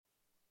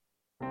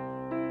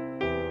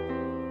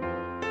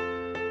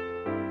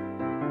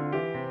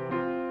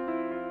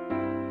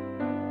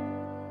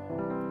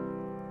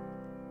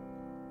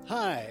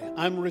Hi,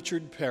 I'm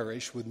Richard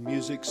Parrish with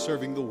Music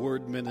Serving the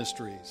Word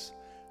Ministries.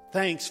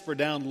 Thanks for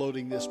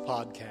downloading this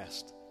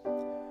podcast.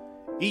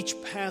 Each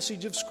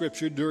passage of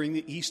Scripture during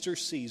the Easter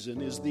season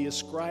is the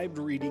ascribed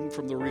reading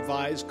from the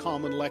Revised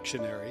Common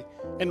Lectionary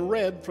and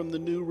read from the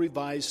New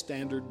Revised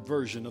Standard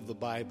Version of the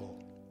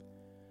Bible.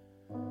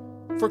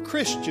 For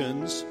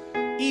Christians,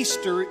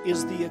 Easter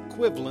is the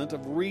equivalent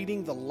of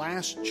reading the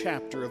last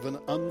chapter of an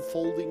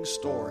unfolding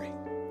story.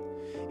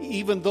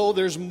 Even though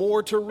there's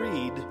more to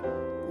read,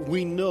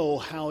 we know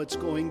how it's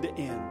going to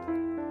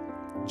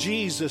end.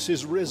 Jesus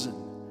is risen.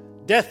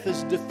 Death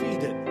is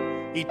defeated.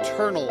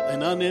 Eternal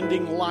and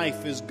unending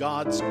life is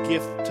God's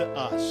gift to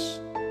us.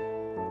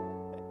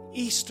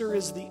 Easter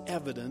is the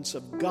evidence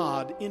of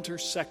God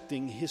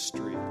intersecting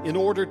history in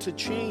order to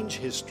change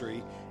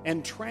history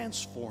and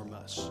transform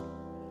us.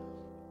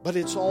 But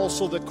it's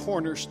also the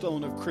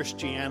cornerstone of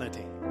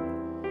Christianity.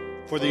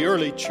 For the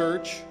early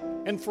church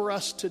and for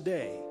us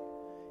today,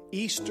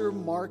 Easter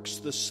marks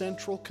the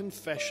central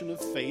confession of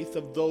faith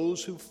of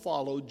those who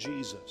follow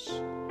Jesus,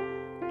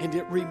 and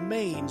it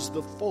remains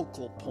the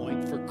focal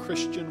point for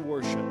Christian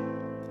worship.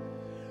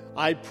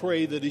 I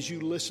pray that as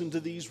you listen to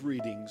these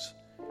readings,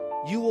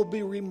 you will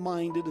be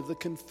reminded of the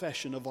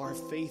confession of our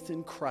faith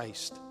in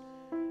Christ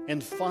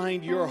and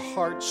find your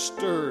heart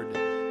stirred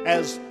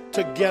as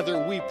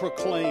together we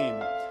proclaim,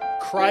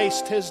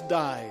 Christ has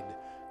died,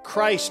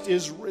 Christ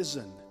is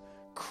risen,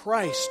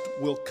 Christ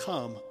will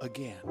come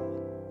again.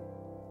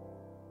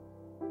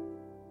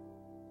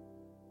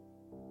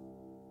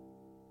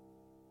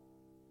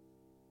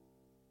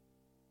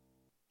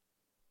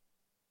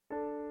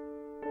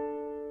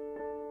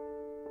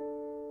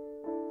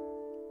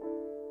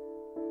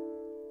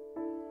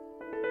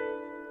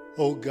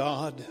 O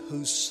God,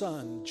 whose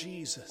Son,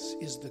 Jesus,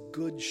 is the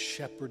good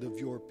shepherd of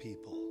your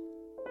people,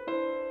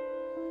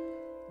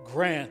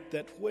 grant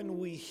that when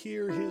we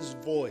hear his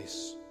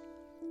voice,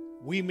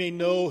 we may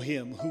know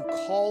him who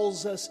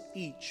calls us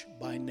each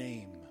by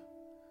name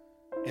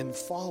and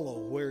follow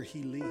where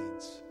he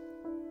leads,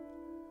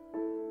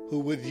 who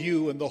with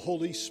you and the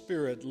Holy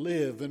Spirit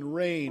live and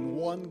reign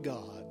one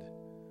God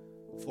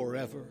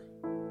forever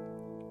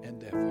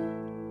and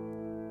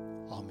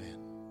ever. Amen.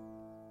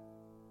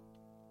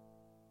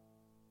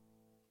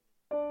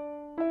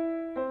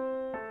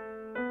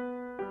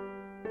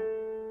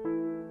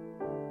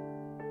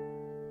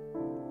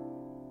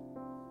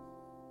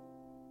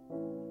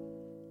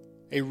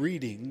 A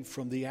reading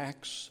from the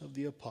Acts of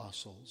the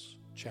Apostles,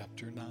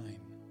 chapter 9.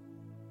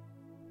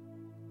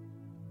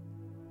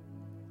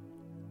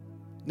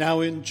 Now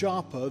in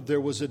Joppa there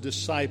was a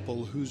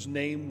disciple whose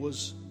name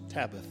was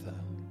Tabitha,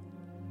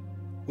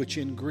 which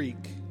in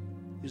Greek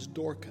is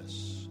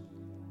Dorcas.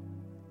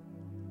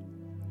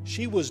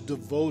 She was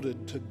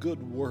devoted to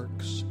good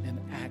works and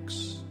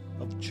acts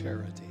of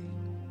charity.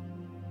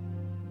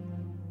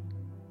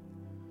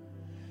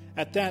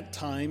 At that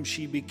time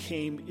she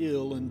became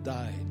ill and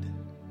died.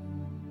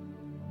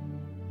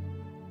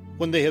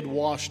 When they had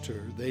washed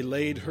her, they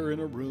laid her in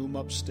a room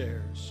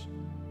upstairs.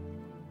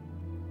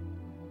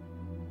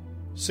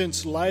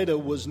 Since Lydda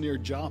was near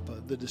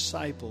Joppa, the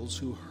disciples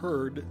who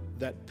heard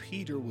that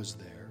Peter was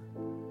there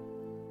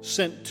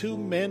sent 2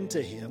 men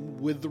to him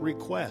with the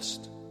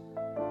request,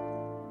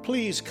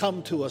 "Please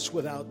come to us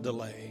without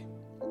delay."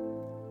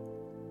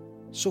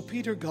 So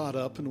Peter got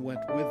up and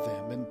went with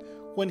them, and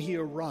when he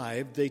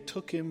arrived, they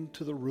took him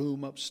to the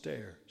room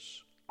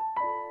upstairs.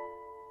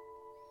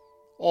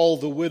 All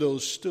the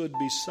widows stood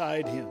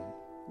beside him,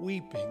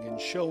 weeping and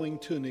showing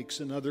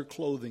tunics and other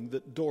clothing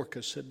that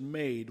Dorcas had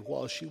made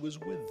while she was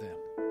with them.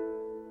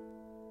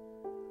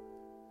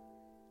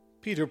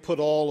 Peter put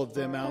all of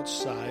them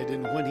outside,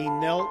 and when he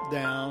knelt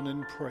down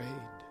and prayed,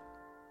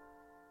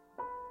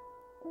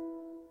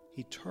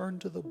 he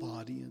turned to the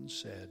body and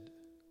said,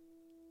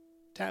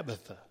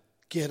 "Tabitha,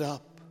 get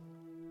up."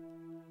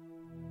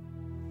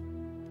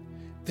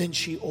 Then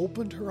she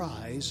opened her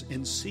eyes,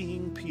 and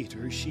seeing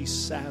Peter, she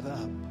sat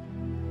up.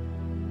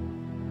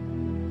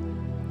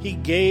 He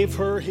gave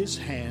her his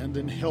hand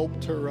and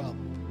helped her up.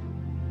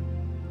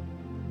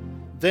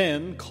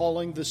 Then,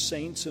 calling the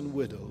saints and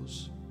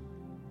widows,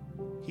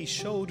 he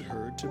showed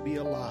her to be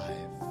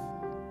alive.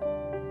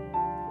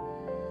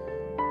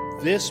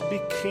 This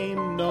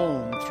became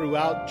known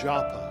throughout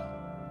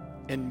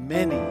Joppa, and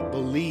many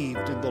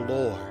believed in the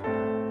Lord.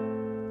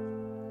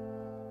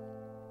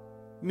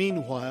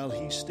 Meanwhile,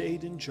 he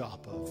stayed in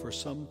Joppa for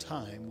some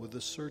time with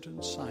a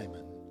certain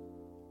Simon,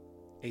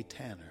 a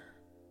tanner.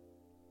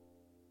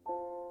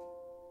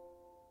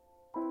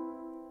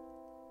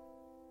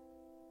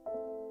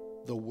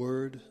 The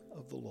word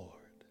of the Lord.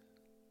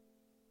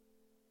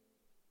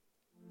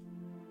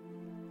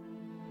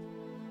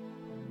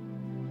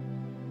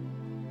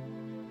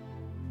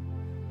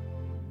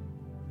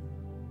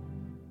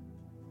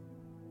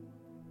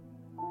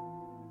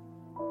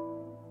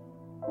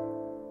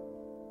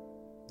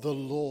 The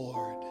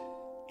Lord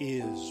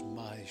is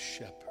my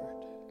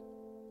shepherd.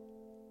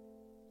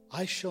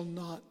 I shall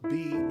not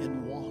be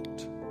in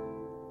want.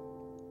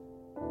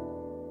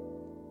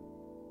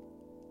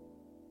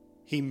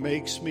 He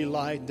makes me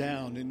lie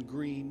down in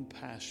green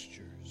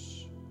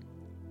pastures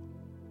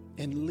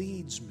and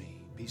leads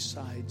me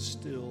beside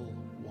still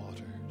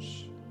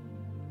waters.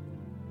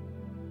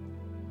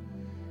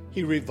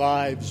 He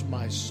revives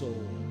my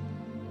soul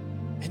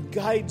and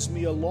guides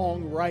me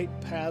along right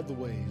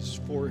pathways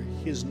for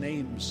His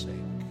name's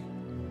sake.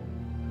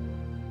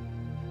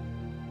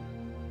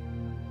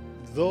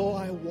 Though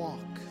I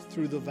walk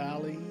through the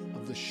valley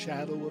of the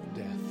shadow of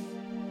death,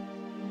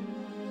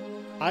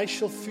 I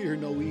shall fear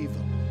no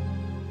evil,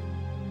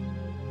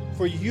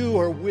 for you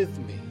are with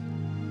me.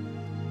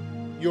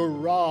 Your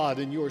rod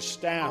and your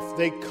staff,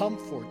 they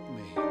comfort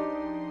me.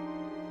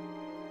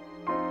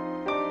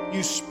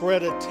 You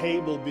spread a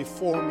table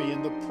before me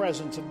in the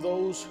presence of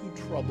those who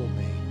trouble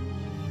me.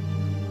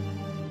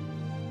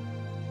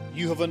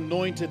 You have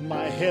anointed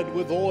my head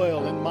with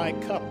oil, and my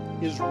cup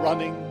is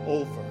running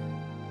over.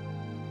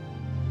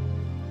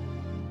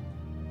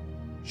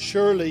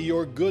 Surely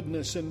your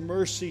goodness and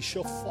mercy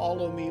shall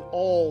follow me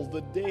all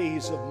the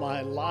days of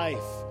my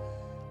life,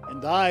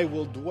 and I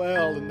will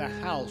dwell in the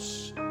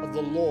house of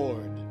the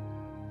Lord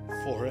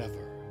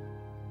forever.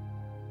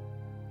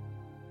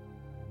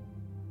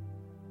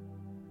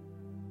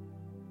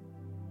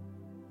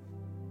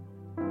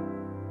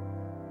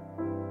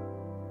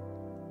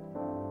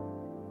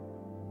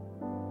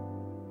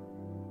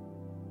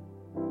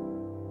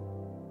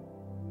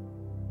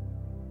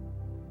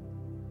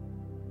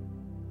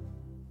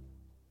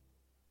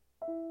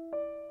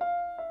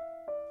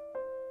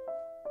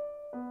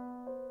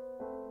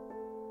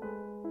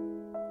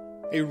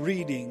 A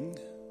reading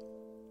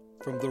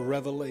from the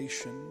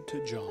Revelation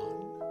to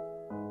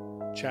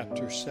John,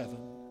 chapter 7.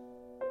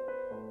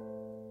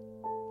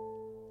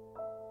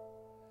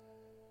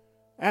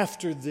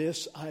 After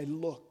this I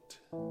looked,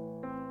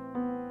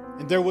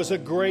 and there was a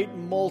great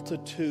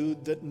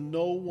multitude that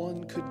no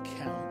one could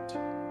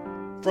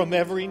count, from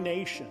every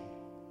nation,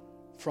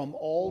 from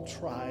all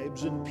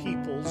tribes and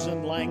peoples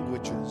and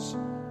languages,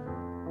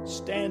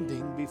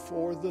 standing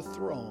before the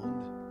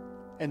throne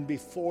and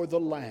before the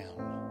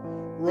Lamb,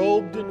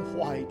 robed in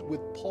white with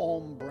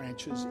palm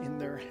branches in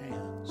their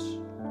hands.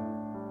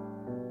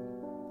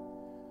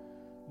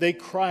 They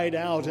cried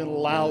out in a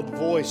loud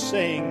voice,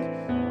 saying,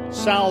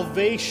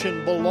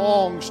 "Salvation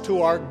belongs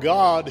to our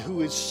God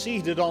who is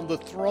seated on the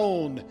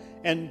throne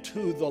and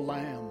to the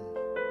Lamb."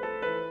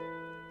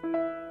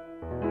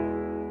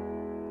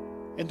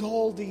 And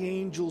all the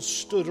angels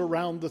stood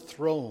around the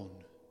throne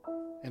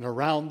and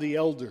around the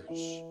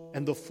elders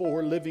and the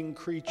 4 living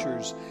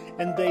creatures,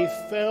 and they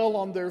fell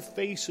on their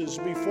faces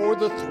before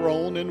the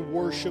throne and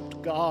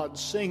worshiped God,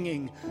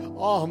 singing,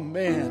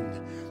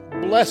 "Amen.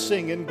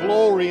 Blessing and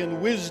glory and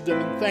wisdom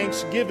and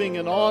thanksgiving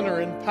and honor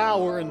and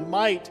power and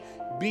might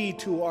be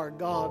to our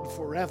God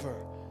forever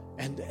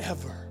and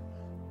ever.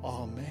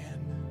 Amen."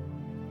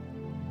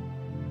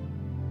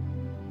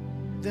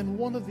 Then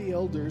one of the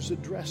elders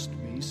addressed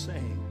me,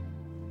 saying,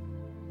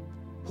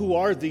 "Who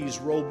are these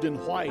robed in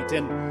white,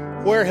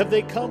 and where have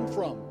they come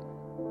from?"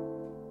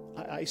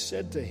 I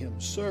said to him,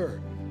 "Sir,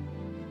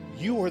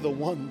 you are the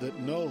one that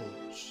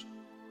knows."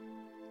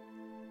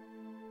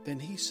 Then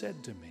he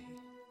said to me,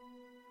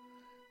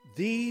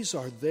 "These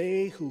are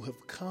they who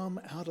have come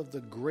out of the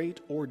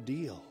great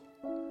ordeal.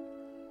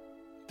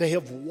 They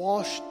have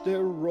washed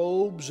their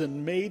robes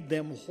and made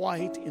them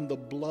white in the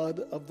blood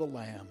of the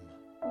Lamb.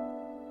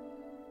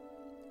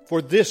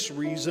 For this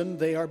reason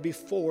they are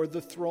before the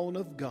throne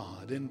of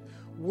God and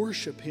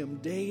worship Him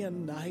day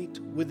and night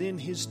within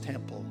His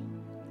temple.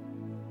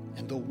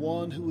 And the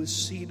one who is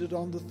seated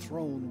on the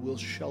throne will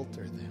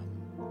shelter them.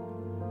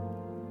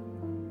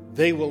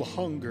 They will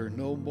hunger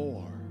no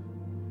more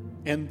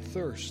and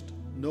thirst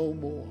no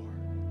more.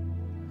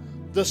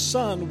 The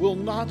sun will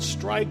not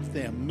strike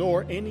them,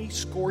 nor any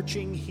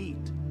scorching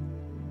heat.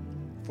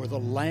 For the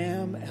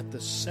Lamb at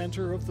the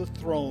center of the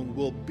throne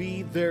will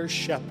be their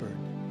shepherd,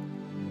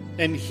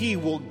 and He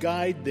will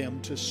guide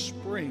them to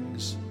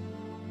springs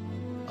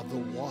of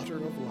the water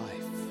of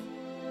life.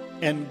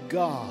 And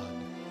God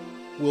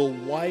will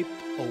wipe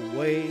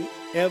away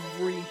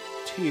every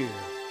tear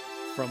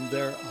from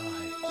their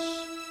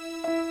eyes."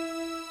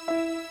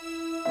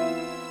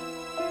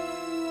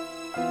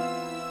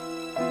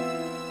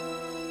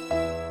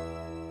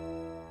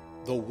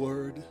 The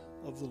word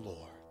of the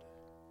Lord.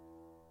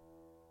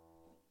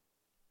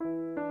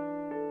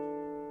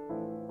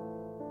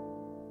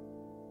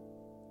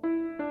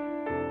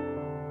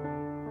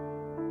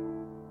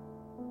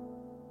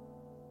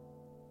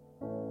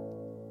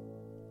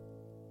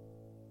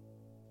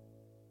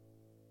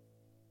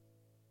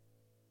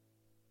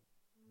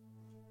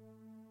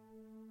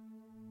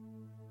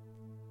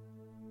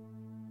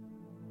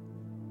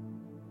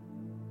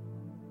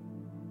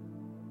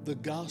 The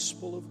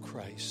Gospel of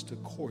Christ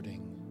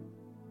according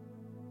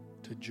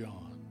to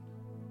John,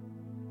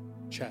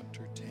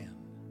 chapter 10.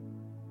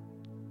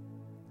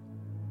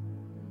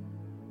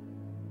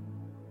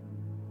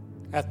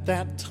 At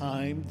that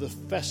time, the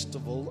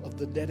festival of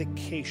the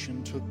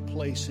dedication took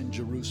place in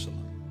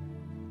Jerusalem.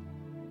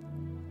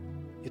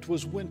 It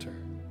was winter,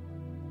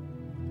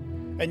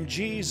 And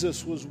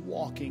Jesus was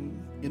walking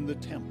in the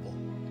temple,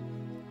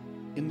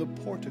 in the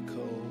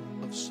portico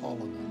of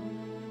Solomon.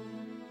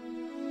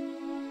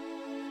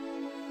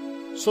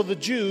 So the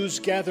Jews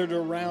gathered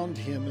around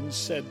him and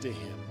said to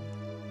him,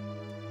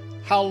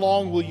 "How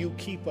long will you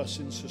keep us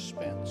in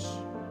suspense?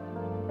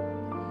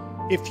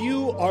 If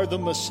you are the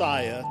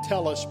Messiah,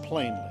 tell us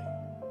plainly."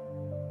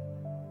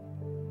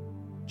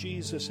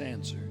 Jesus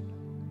answered,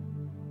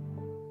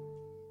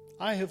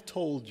 "I have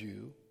told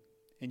you,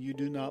 and you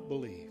do not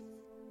believe.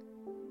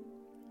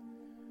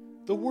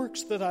 The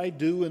works that I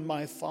do in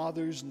my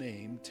Father's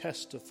name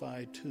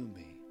testify to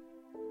me.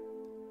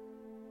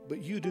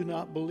 But you do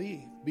not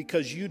believe,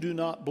 because you do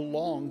not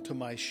belong to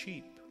my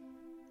sheep.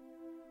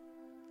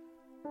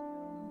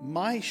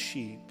 My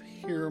sheep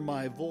hear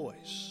my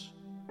voice.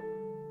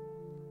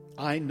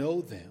 I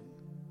know them,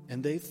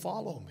 and they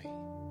follow me.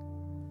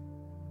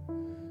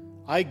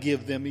 I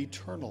give them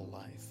eternal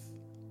life,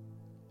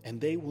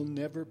 and they will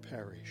never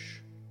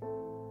perish.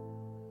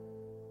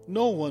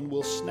 No one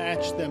will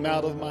snatch them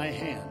out of my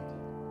hand.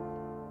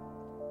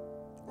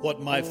 What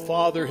my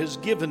Father has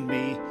given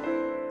me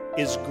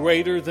is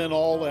greater than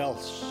all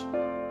else,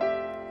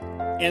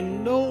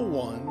 and no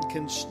one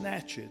can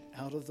snatch it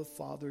out of the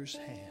Father's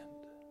hand.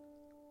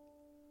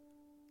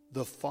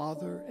 The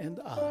Father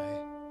and I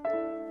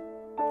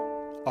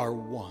are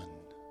one."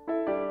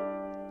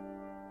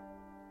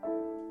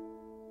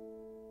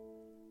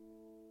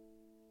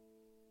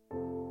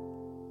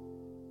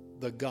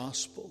 The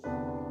Gospel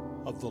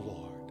of the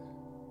Lord.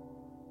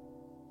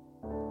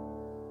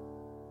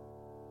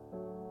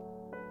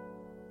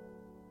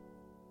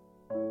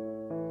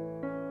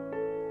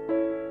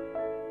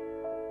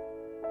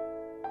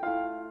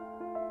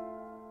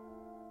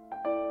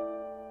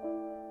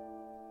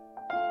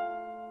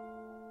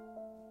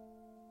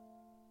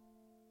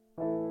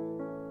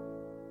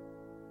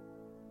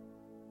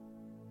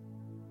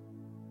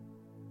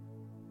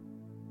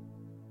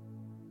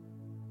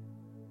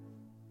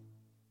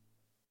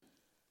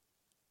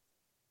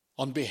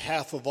 On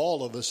behalf of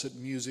all of us at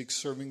Music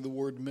Serving the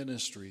Word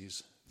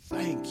Ministries,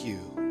 thank you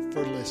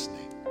for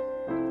listening.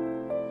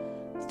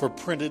 For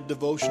printed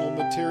devotional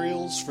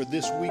materials for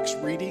this week's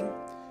reading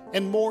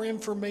and more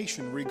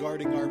information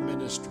regarding our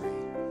ministry,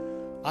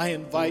 I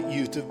invite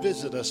you to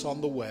visit us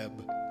on the web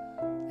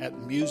at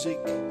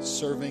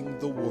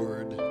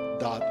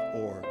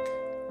musicservingtheword.org.